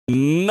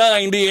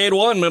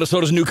98.1,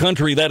 Minnesota's new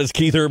country. That is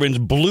Keith Urban's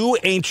Blue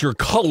Ain't Your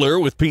Color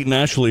with Pete and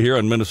Ashli here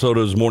on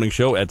Minnesota's morning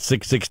show at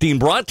 6:16.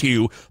 Brought to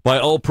you by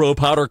All Pro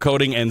Powder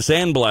Coating and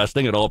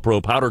Sandblasting at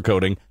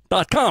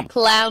allpropowdercoating.com.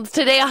 Clouds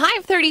today, a high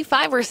of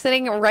 35. We're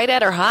sitting right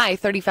at our high,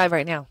 35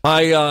 right now.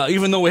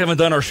 Even though we haven't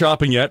done our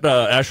shopping yet,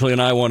 Ashli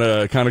and I want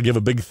to kind of give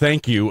a big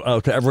thank you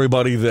to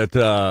everybody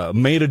that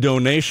made a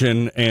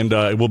donation and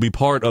will be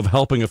part of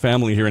helping a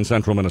family here in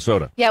central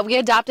Minnesota. Yeah, we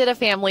adopted a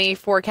family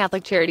for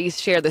Catholic Charities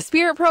Share the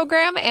Spirit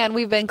program, and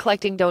we've been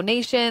collecting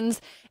donations.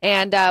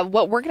 And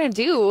what we're going to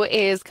do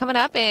is coming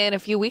up in a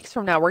few weeks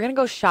from now, we're going to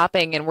go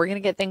shopping and we're going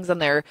to get things on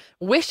their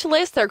wish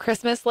list, their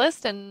Christmas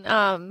list,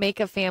 and make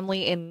a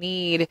family in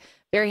need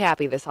very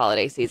happy this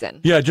holiday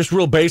season. Yeah, just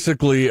real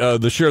basically,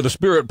 the Share the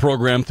Spirit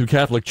program through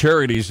Catholic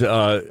Charities,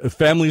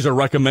 families are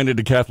recommended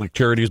to Catholic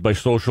Charities by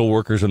social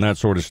workers and that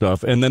sort of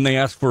stuff. And then they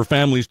ask for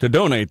families to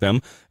donate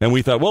them. And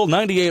we thought, well,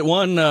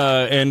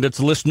 98.1 and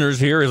its listeners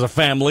here is a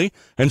family.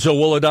 And so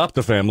we'll adopt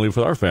a family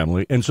for our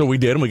family. And so we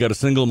did. And we got a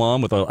single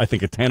mom with, I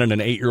think, a 10 and an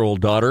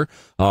 8-year-old daughter.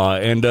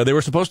 And they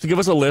were supposed to give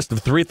us a list of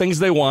 3 things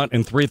they want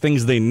and 3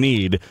 things they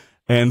need.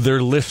 And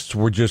their lists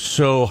were just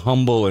so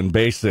humble and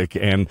basic.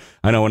 And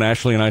I know when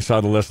Ashli and I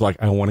saw the list, like,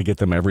 I want to get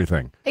them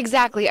everything.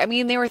 Exactly. I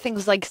mean, there were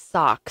things like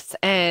socks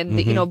and,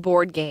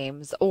 board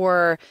games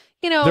or,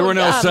 there were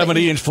no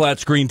 70-inch flat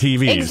screen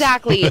TVs.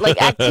 Exactly.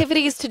 Like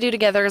activities to do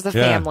together as a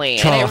family.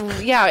 Chalk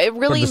and it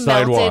really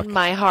melted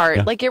my heart.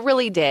 Yeah. Like it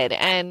really did.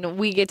 And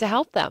we get to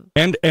help them.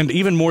 And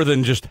even more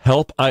than just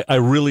help, I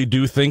really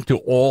do think to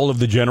all of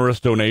the generous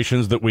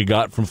donations that we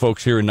got from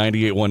folks here in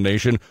 98.1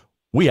 Nation,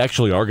 we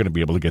actually are going to be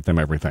able to get them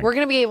everything. We're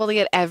going to be able to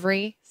get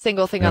every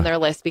single thing on their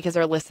list because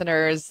our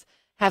listeners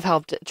have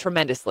helped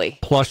tremendously.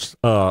 Plus,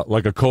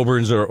 like a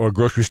Coburn's or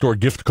grocery store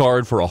gift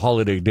card for a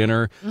holiday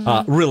dinner.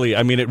 Really,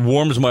 I mean, it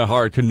warms my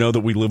heart to know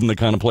that we live in the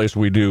kind of place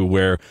we do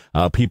where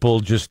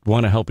people just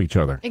want to help each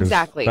other.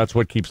 Exactly. That's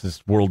what keeps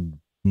this world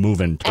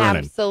moving, turning.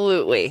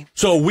 Absolutely.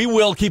 So we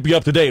will keep you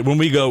up to date when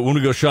we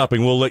go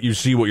shopping. We'll let you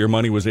see what your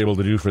money was able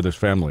to do for this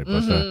family.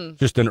 But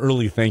just an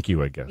early thank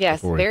you, I guess.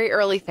 Yes, very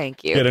early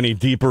thank you. Get any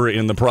deeper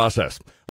in the process.